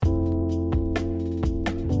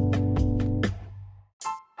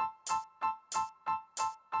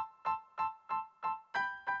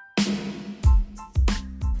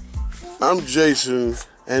I'm Jason,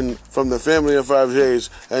 and from the family of 5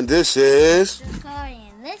 J's, and this is... Corey,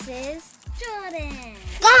 and this is Jordan.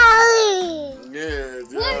 Golly! Yeah,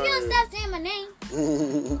 Jordan. What if you stop saying my name?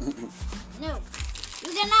 No,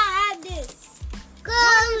 you cannot have this.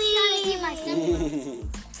 Golly! I'm trying to eat my symbol.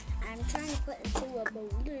 I'm trying to put it into a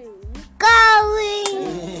balloon. Golly!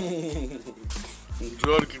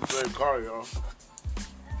 Jordan keeps playing car, y'all.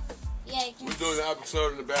 Yeah, you can. We're doing an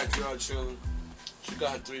episode in the backyard chilling. She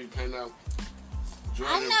got her 3D pen out.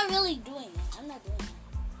 Jordan, I'm not really doing it. I'm not doing it.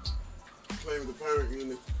 playing with the parent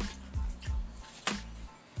unit.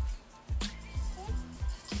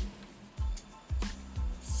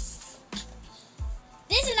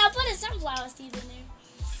 Listen, I put a sunflower seed in there.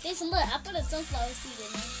 Listen, look, I put a sunflower seed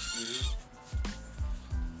in there.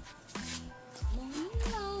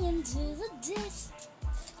 Moving on into the distance.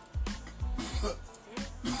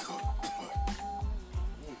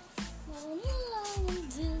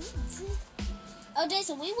 Oh,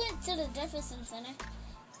 Jason, we went to the Jefferson Center.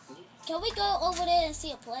 Can we go over there and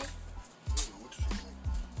see a play?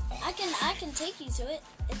 I can take you to it.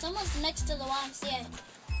 It's almost next to the YMCA.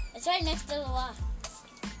 It's right next to the Y.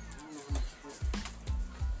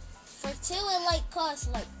 For two, it costs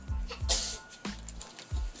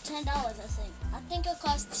 $10, I think. I think it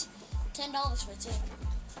costs $10 for two.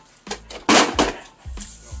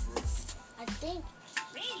 I think.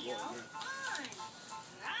 Radio on.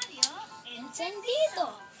 Radio encendido.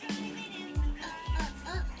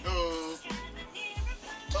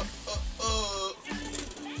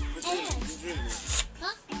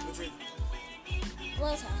 Huh?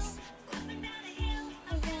 Where's house?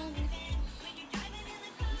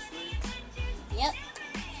 Yep.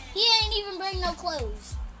 He ain't even bring no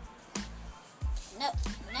clothes. Nope.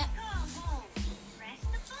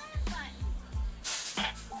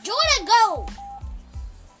 Jordan, go!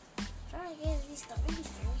 Try to get these stuff.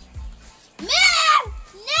 No!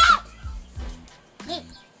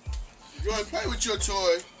 Jordan, play with your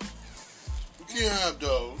toy. You can't have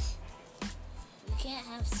those. You can't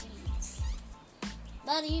have seeds.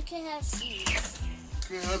 Buddy, you can't have seeds. You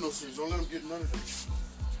can't have no seeds. Don't let them get none of them.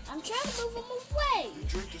 I'm trying to move them away. You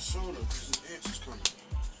drink the soda because the ants is coming.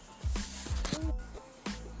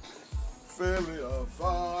 Family of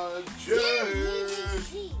 5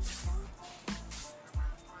 J's.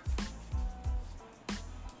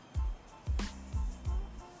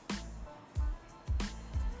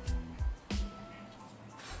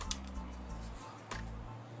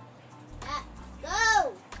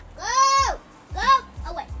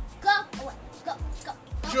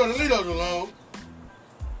 Jordan, leave those alone.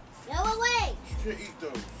 Go away. You can't eat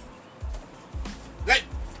those. Hey!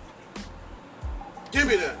 Give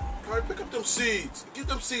me that. All right, pick up them seeds. Get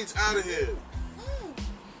them seeds out of here.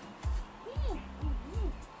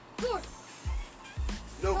 Jordan.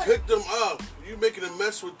 No, pick them up. You making a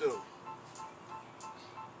mess with them.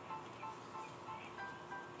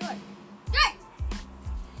 Jordan.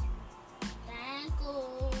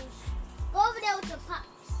 Thankles. Go over there with your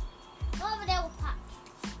pops. Go over there with pops.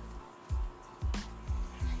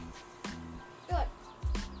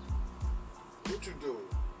 What you doing?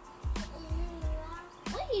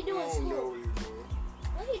 What are you doing I in don't know school? what you're doing.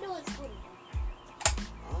 What are you doing in school?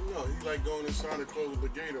 I don't know. He like going inside and closing the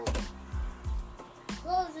gate on.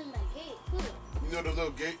 Closing the gate. Cool. You know the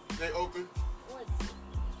little gate they open? What?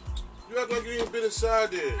 You act like you ain't been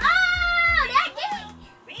inside there. Oh, that gate!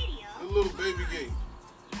 The little baby gate.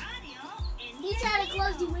 He tried to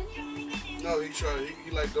close you in there? No, he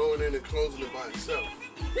like going in and closing it by himself.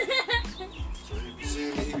 So he be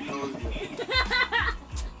seeing me, he be closing it.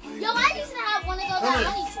 Yo, I used to have one of those at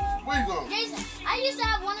Honey Tree. Where you going? Jason, I used to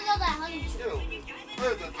have one of those at Honey Tree. Get over here.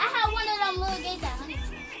 Where's that? I had one of them little gates at Honey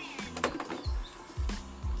Tree.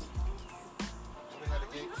 They had a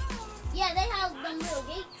gate? Yeah, they have them little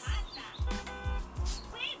gates.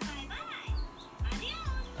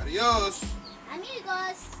 Adios.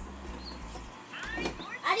 Amigos.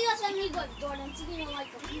 Adios, amigos, Jordan. See you in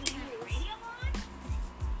like a few years.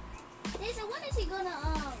 Jason, when is he gonna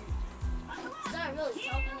start really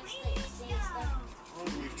talking and saying stuff? What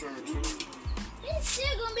are you trying to do? He's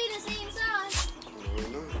still gonna be the same size. I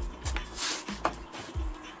don't know.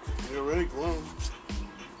 He already grown.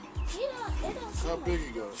 It don't seem How like big he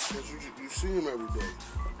got? Because you see him every day.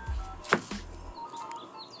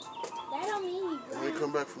 that don't mean he When grown. he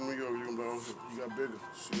come back from New York, you're going to be like, oh, he got bigger.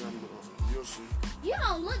 See, you'll see. You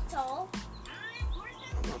don't look tall.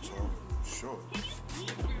 I'm not tall. Short.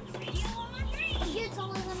 You're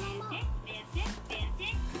taller than my mom.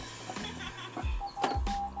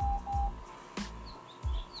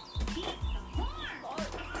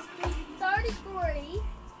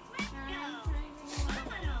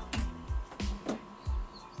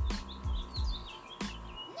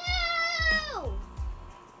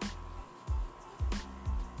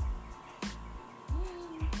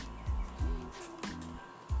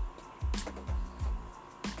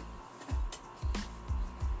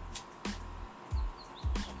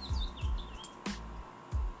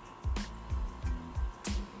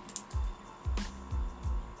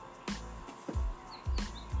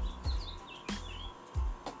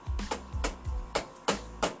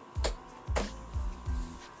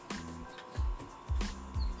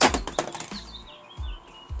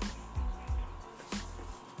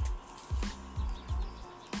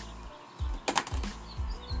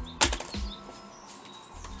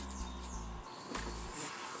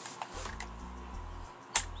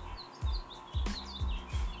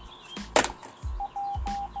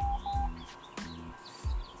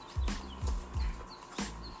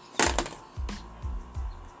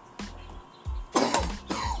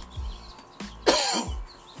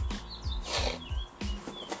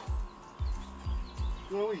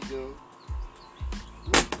 No, we do.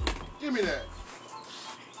 Give me that.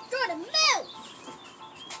 Jordan, move.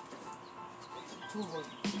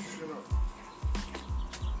 Shut up.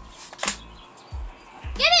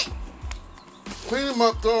 Get it. Clean him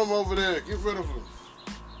up, throw him over there. Get rid of him.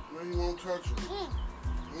 No, he won't touch him.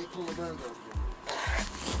 Let me pull him down for you.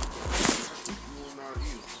 You will not eat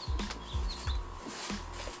him.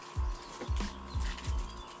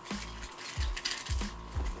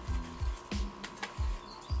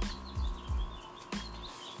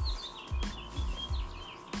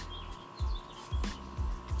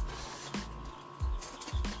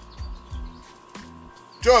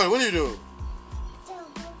 Jordan, what are you doing?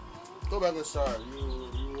 Go back inside. You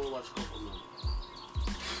want to watch Coco now.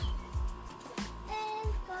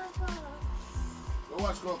 Go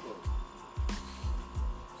watch Coco.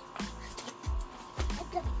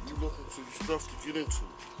 You looking for stuff to get into.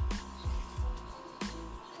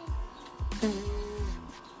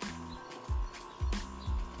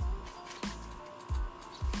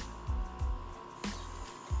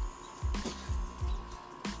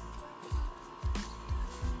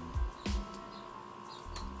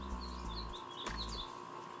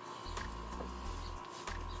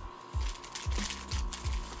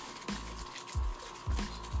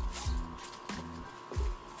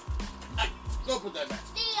 Go put that back.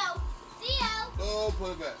 Theo. Go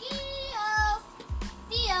put it back.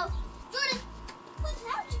 Theo. Jordan,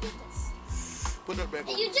 how did you get this? Put that back on.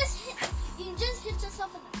 And you just hit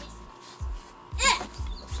yourself in the face. Yeah.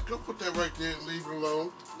 Go put that right there and leave it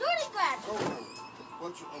alone. Jordan grabbed it. Go on.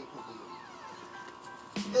 Watch your uncle.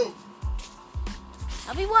 Go.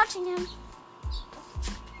 I'll be watching him.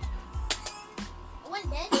 One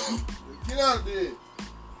dead. Get out there.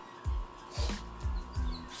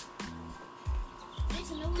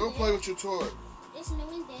 Go play with your toy. There's no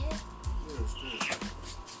one there. Yes, there.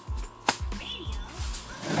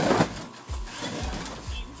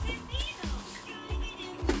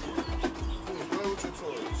 Play with your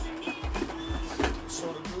toys.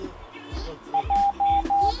 Soda good? Look good.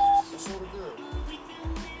 Is soda good?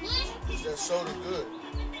 Is that soda good?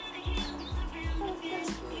 That's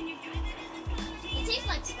good. It tastes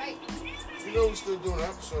like Sprite. You know we're still doing an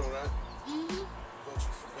episode, right? Mm-hmm. Thought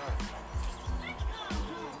you forgot.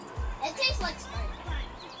 It tastes like Sprite.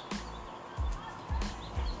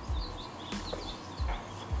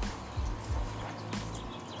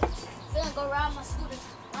 I'm gonna go ride my scooter.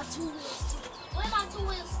 My two-wheel scooter. Where's my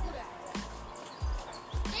two-wheel scooter?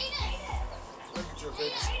 Jaden! Look at your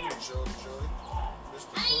baby scooter, Jody.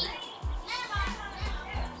 Mr.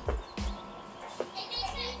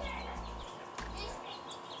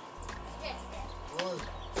 Cool. What?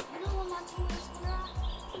 You know where my two-wheel scooter at?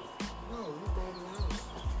 No, you brought it out.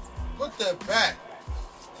 Put that back.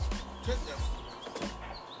 Take that.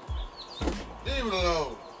 Leave it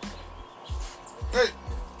alone. Hey.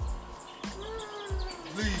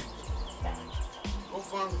 Leave. Go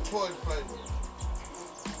find the toy to play with.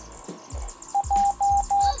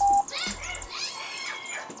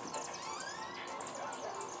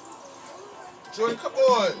 Jordan, come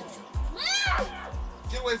on.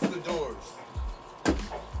 Get away from the doors.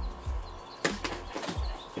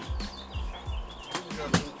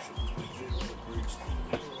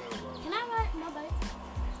 Can I ride my bike?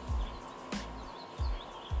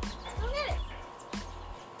 Go get it.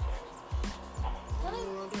 Huh? I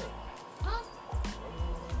already rode it.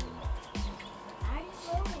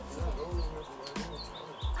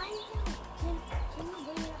 I know. Can you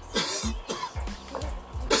bring it outside?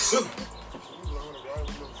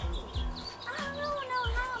 I don't know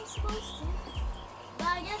how I'm supposed to. But I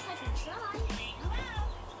guess I can try.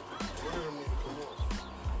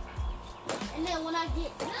 And then when I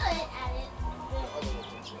get good at it,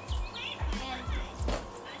 then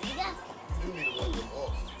yeah, You need to let them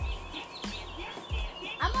off.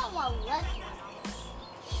 I'm on my left one.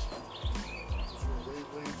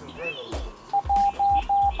 When you feel right on it.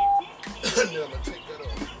 Then I'm going to take that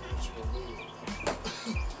off.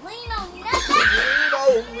 Lean on nothing. Lean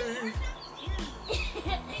on me.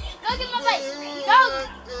 Go get my bike.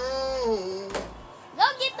 Go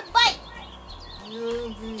get the bike.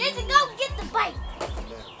 Jason, go get the bike.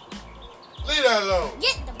 Leave that alone.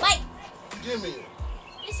 Get the bike. Give me it.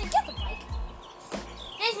 Jason, get the bike.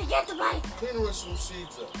 Jason, get the bike. Clean with some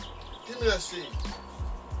seeds up. Give me that seed.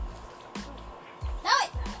 No,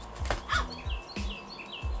 it. Ow.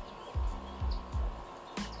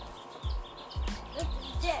 Look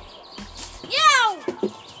at that. Yo!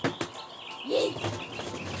 Yeah.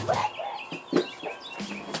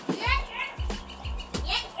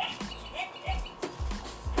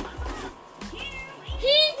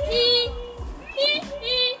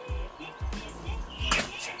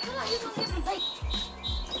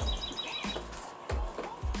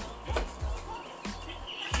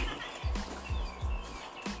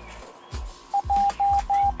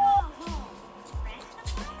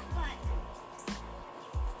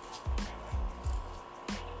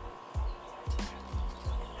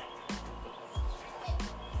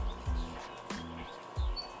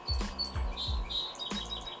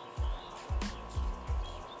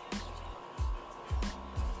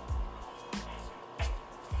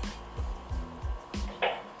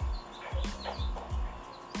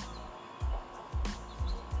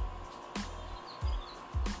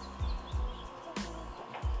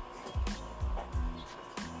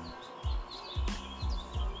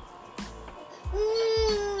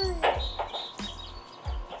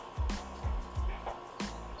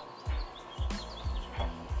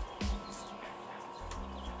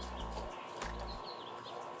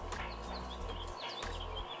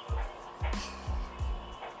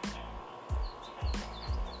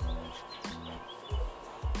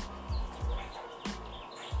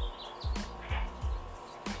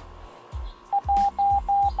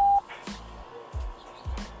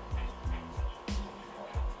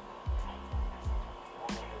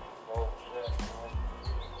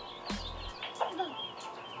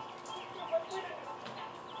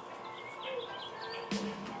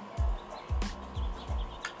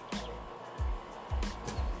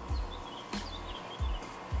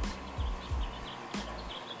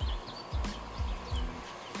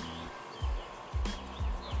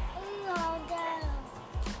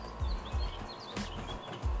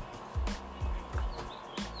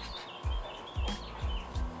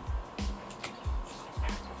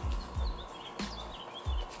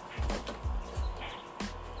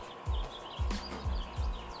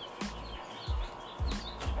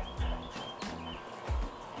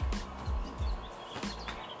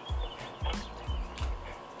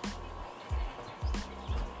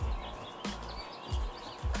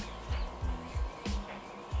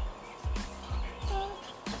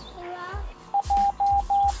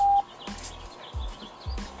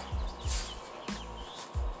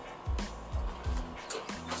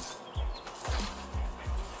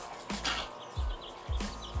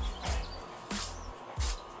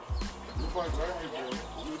 right here, bro.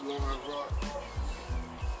 You blowing that rock.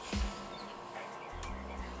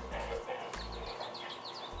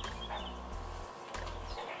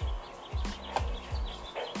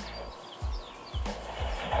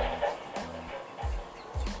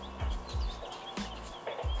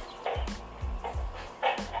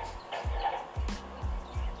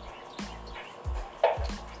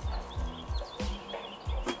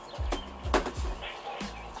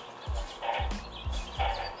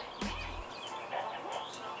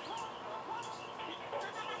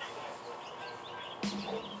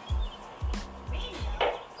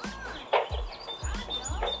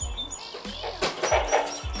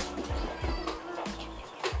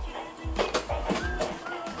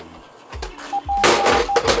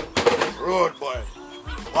 Good boy.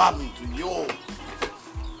 Wobbling to you.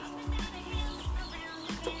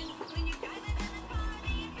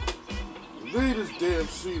 Leave this damn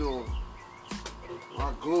seat on.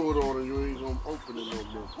 I glue it on and you ain't gonna open it no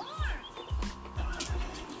more.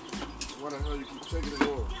 Why the hell you keep taking it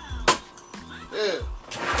off? Yeah.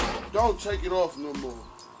 Don't take it off no more.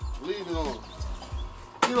 Leave it on.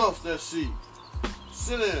 Get off that seat.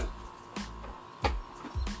 Sit down.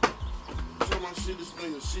 Time I see this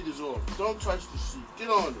thing, the seat is off. Don't touch the seat. Get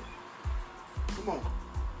on it. Come on.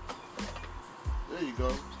 There you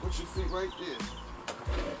go. Put your feet right there.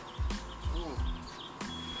 Come on.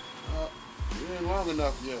 You ain't long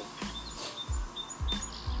enough yet.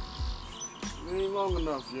 You ain't long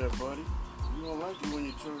enough yet, buddy. You don't like it when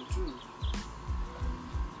you turn 2.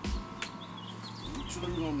 You 2,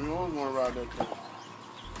 you gonna be always wanna ride that thing.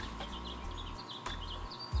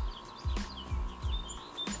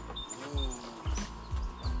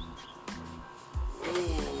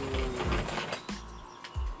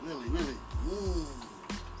 Really.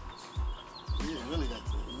 Yeah, really got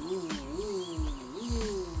to.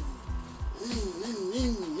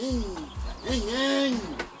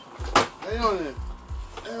 Lay on it.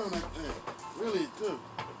 Lay on that thing. Really good.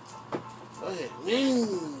 Go ahead.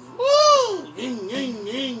 Woo!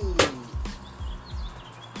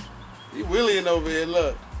 He wheeling over here,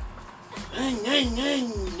 look.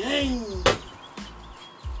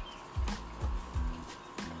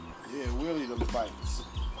 Yeah, Willie them bikes.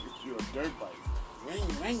 You're a dirt bike.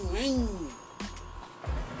 Ring.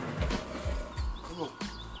 Come on.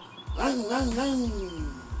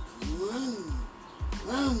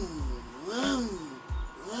 Run.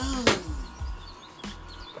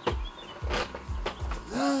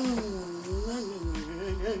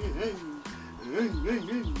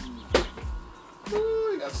 Ooh,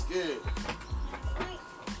 he got scared.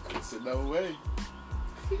 I said, no way.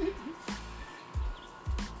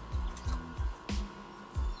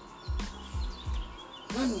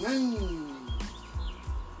 Run.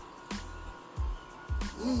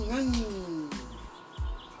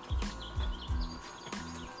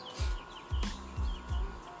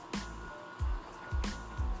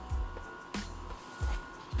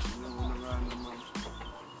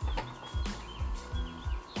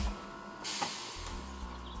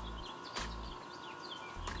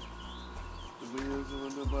 The wheels on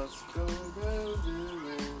the bus go round and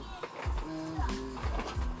round, round and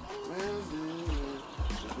round and round.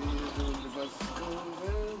 The wheels on the bus go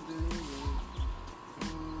round and round.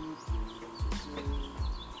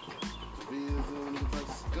 The wheels on the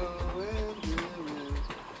bus go round and round,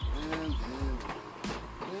 round and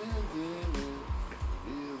round, round and round.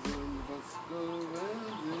 Wheels on the bus go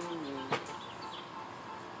round and round.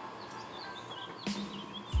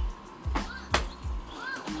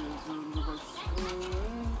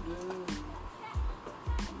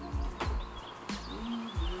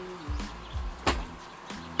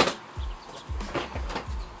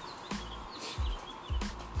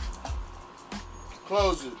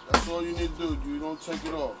 Close it. That's all you need to do. You don't take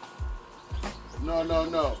it off. No.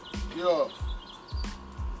 Get off.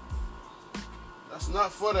 That's not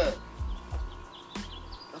for that.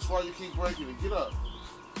 That's why you keep breaking it. Get up.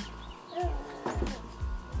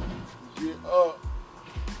 Get up.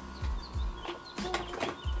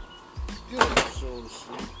 Get up, so to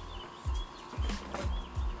speak.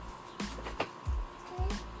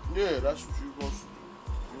 Yeah, that's what you're supposed to do.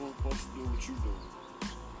 You're supposed to do what you do.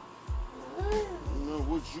 You know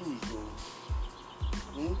what you was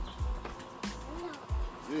doing.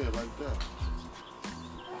 Yeah, like that.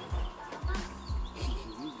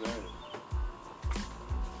 You bad.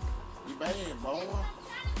 You bad, boy.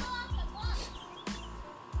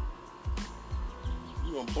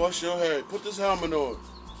 You gonna bust your head. Put this helmet on.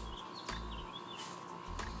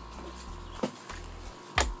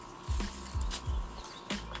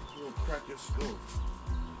 You gonna crack your skull.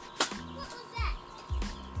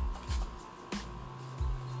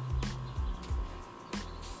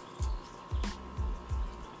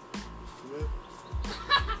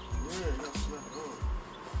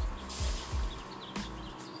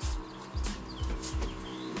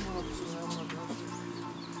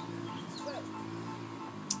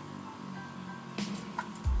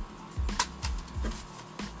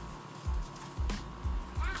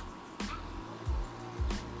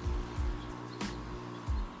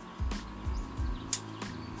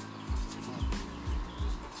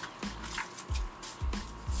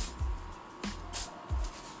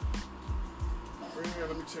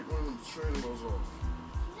 me take one of them training wheels off.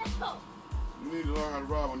 No. You need to learn how to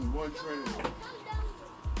ride on one training wheel. Come down.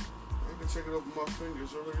 I can take it off with my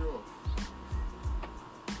fingers, already off.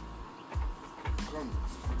 Come.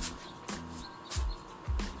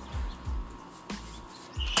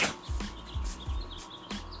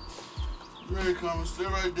 There you come, stay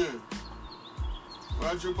right there.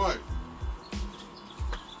 Ride your bike.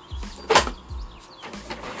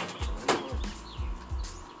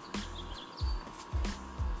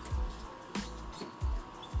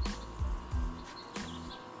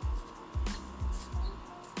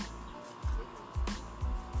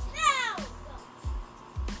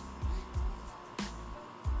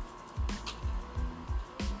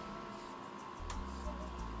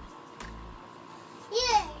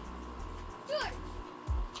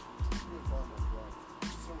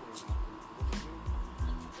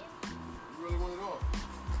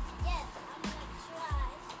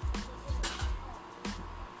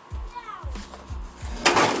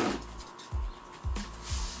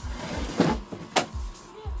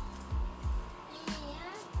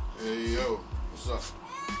 Hey yo, what's up?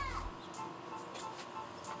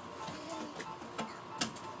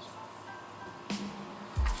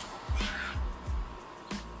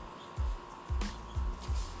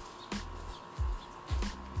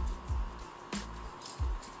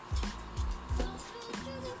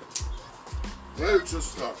 Hey,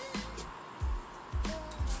 just stop.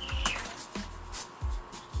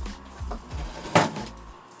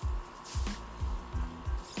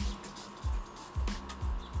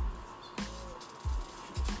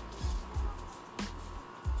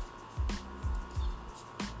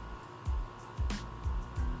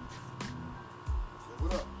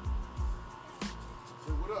 What up?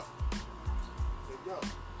 Say what up? Say yo.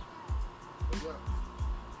 Say yo.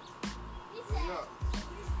 Say yo.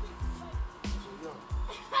 Say yo.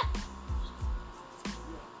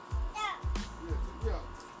 Yeah, say yo.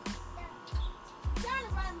 Trying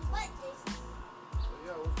to run like this. Say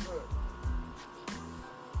yo, what's good?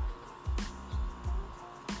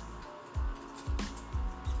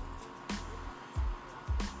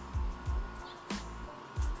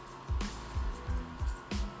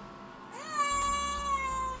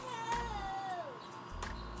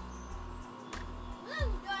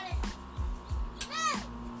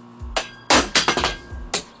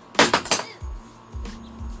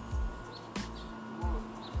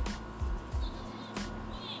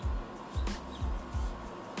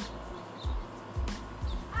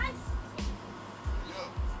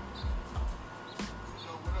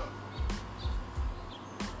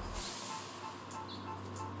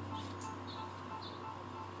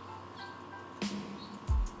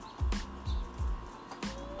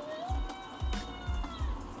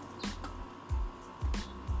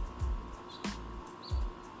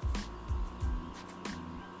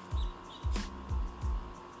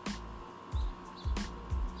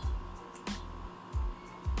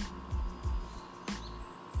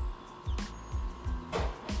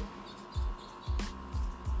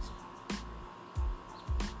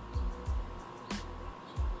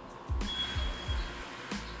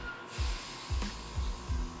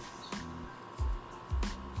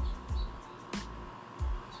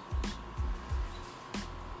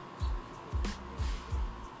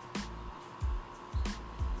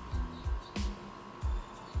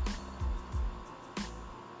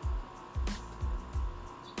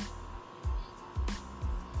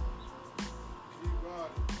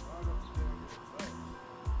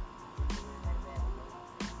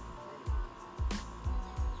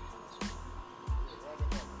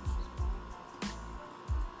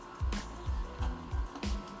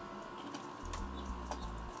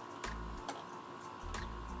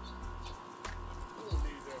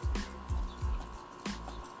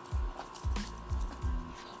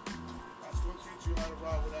 How to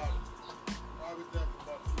ride without it. Ride with that for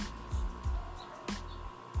about 2 years.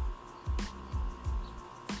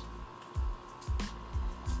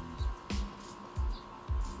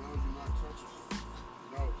 No, you're not touching it.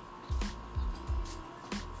 No.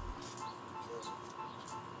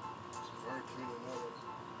 Very clean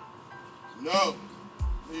and no.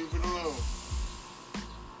 Leave it alone.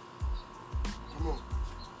 Come on.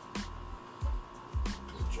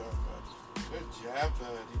 Good job, buddy. Good job,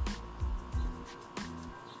 buddy.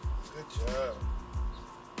 Good job.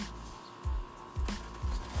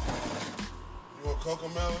 You want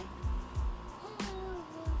Cocomelon?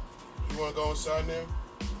 You want to go inside now?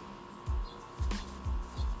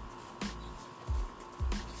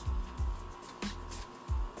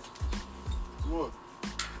 Come on.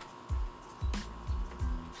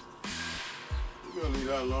 You're going to leave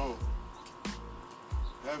that alone.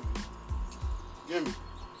 Heavy. Give me.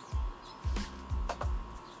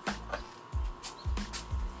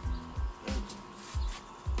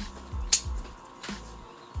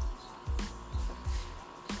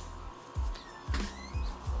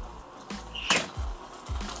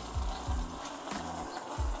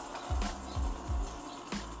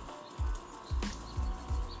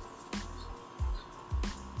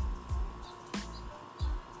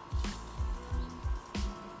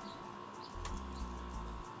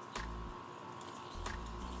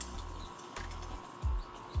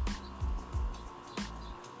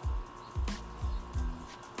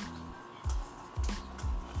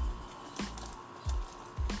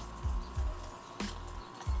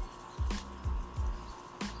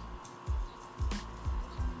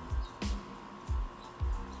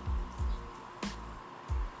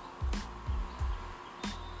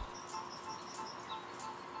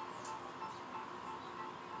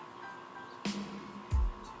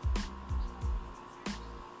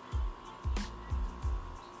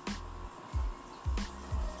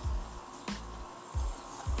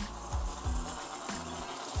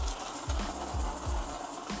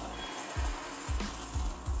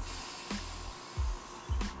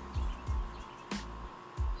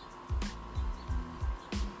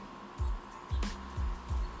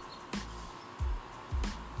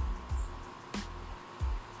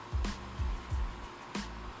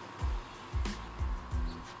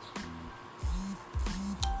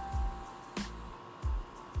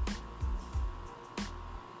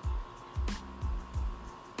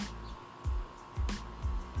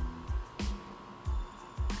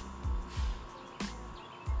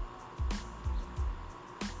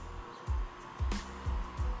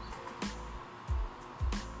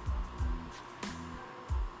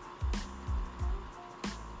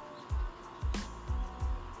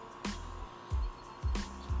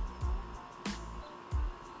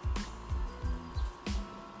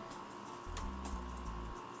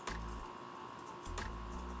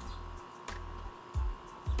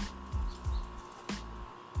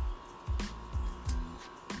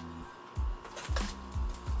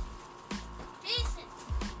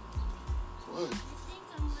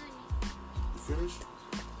 finish?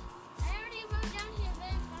 I already wrote down here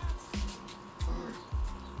very fast. Alright.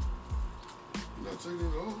 You're not taking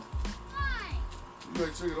it off. Why? You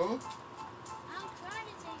gotta take it off? I'll try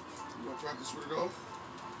to take it off. You gonna practice with it off?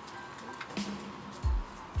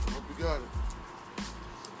 Hope you got it.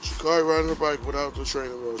 Sha'Carri riding her bike without the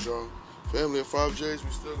training wheels, y'all. Family of 5Js,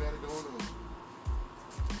 we still got it going on.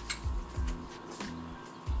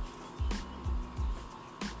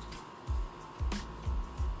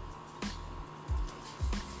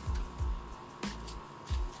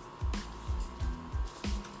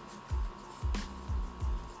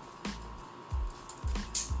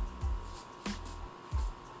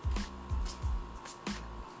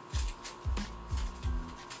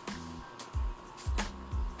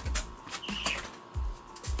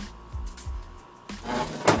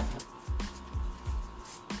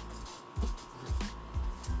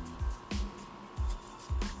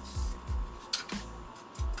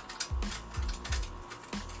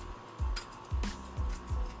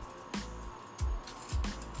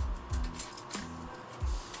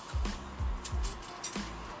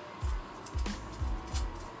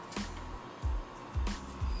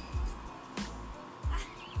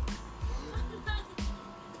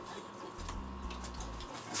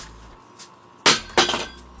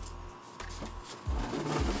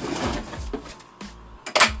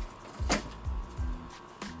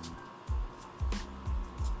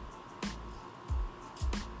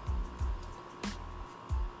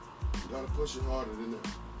 You gotta push it harder than that.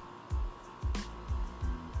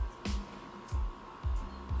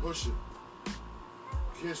 Push it.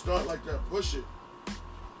 You can't start like that. Push it.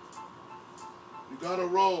 You gotta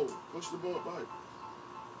roll. Push the ball bike.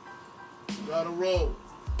 You gotta roll.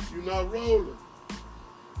 If you're not rolling.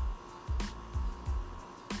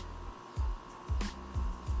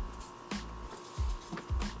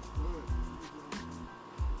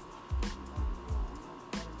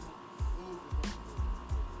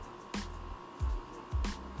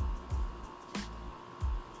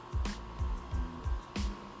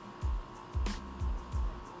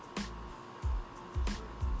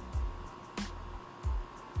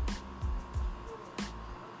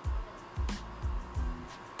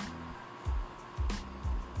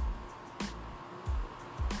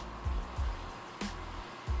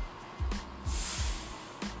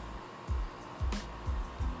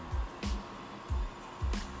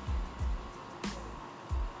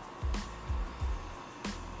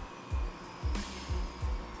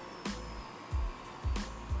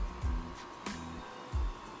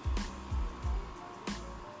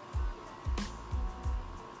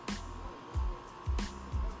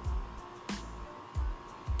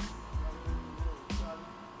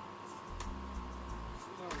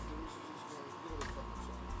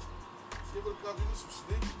 Give it a couple. You need some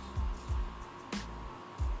sneakers.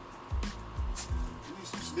 You need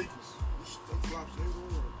some sneakers. Them flops ain't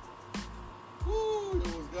gonna work. Woo, you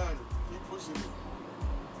almost got it. Keep pushing it.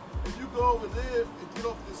 If you go over there and get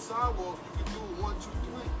off this sidewalk, you can do 1, 2, 3.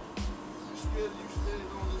 You scared you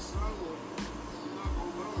standing on this sidewalk. You're not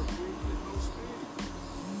gonna learn. You ain't getting no speed.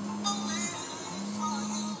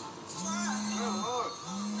 Kind of hard.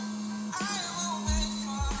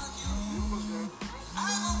 You almost got it.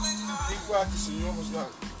 Keep practicing, you almost got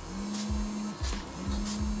it.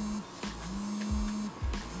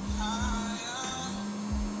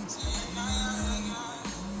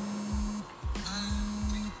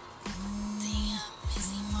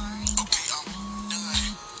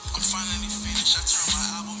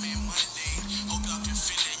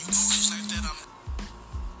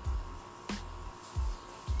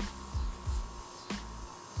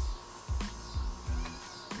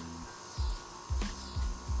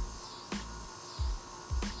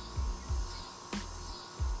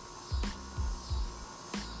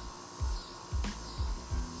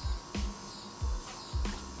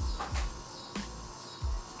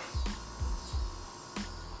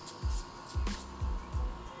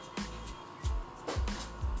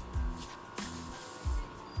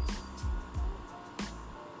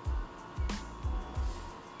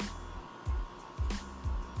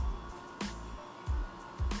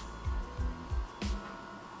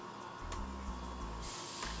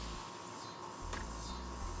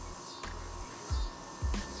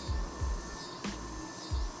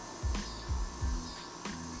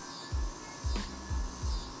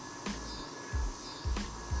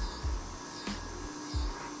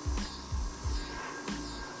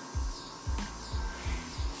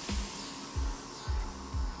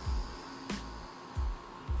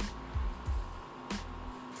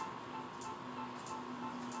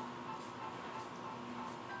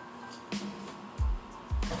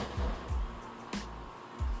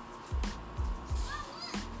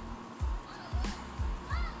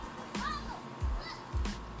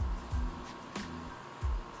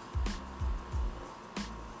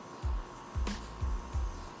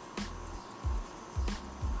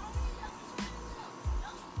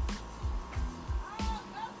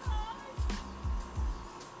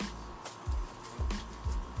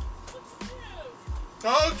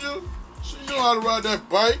 Told you. She knew how to ride that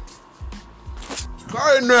bike.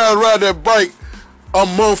 I didn't know how to ride that bike a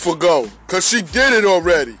month ago. Because she did it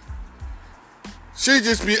already. She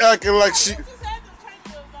just be acting like she...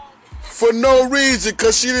 For no reason.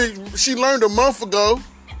 Because she learned a month ago.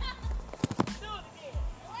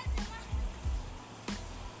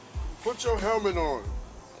 Put your helmet on.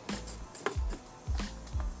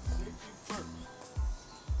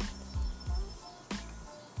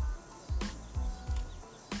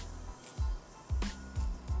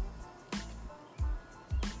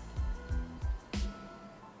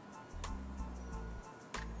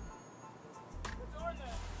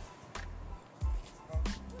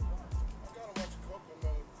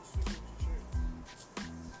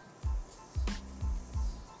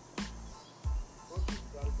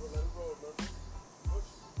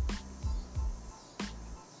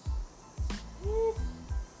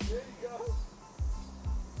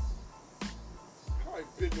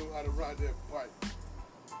 Been know how to ride that bike.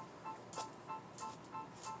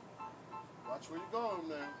 Watch where you're going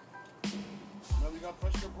now. Now you gotta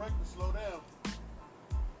press your brake to slow down.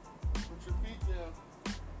 Put your feet down.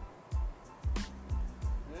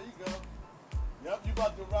 There you go. Yep, you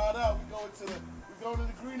about to ride out. We going to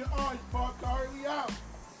the green and orange part, Kari. We out.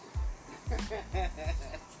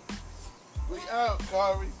 We out,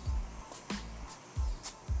 Kari.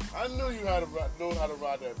 I knew you know how to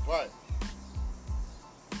ride that bike.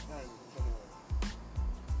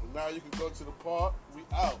 So now you can go to the park. We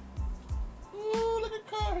out. Ooh, look at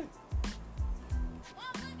Kari. Mom,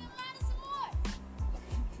 look, I'm riding some more.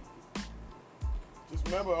 Just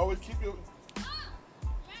remember, always keep your... Mom, I'm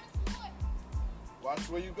riding some more. Watch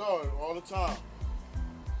where you going all the time.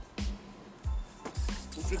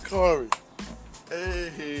 Look at Kari.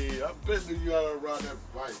 Hey, I bet you how to ride that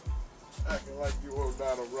bike. Acting like you won't know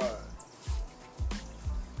how to ride.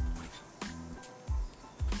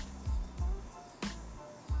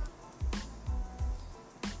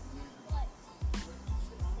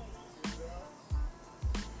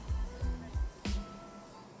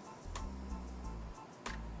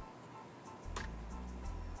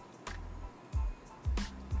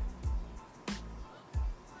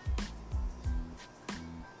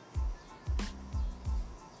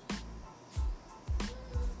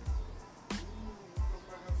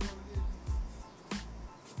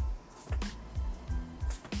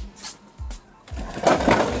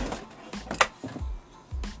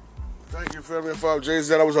 Thank you for everything from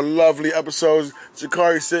Jay-Z. That was a lovely episode.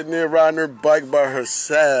 Jakari sitting there riding her bike by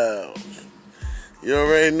herself. You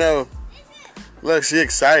already know. Look, she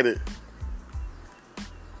excited.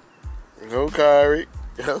 Go Kari.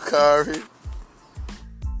 Go Kari.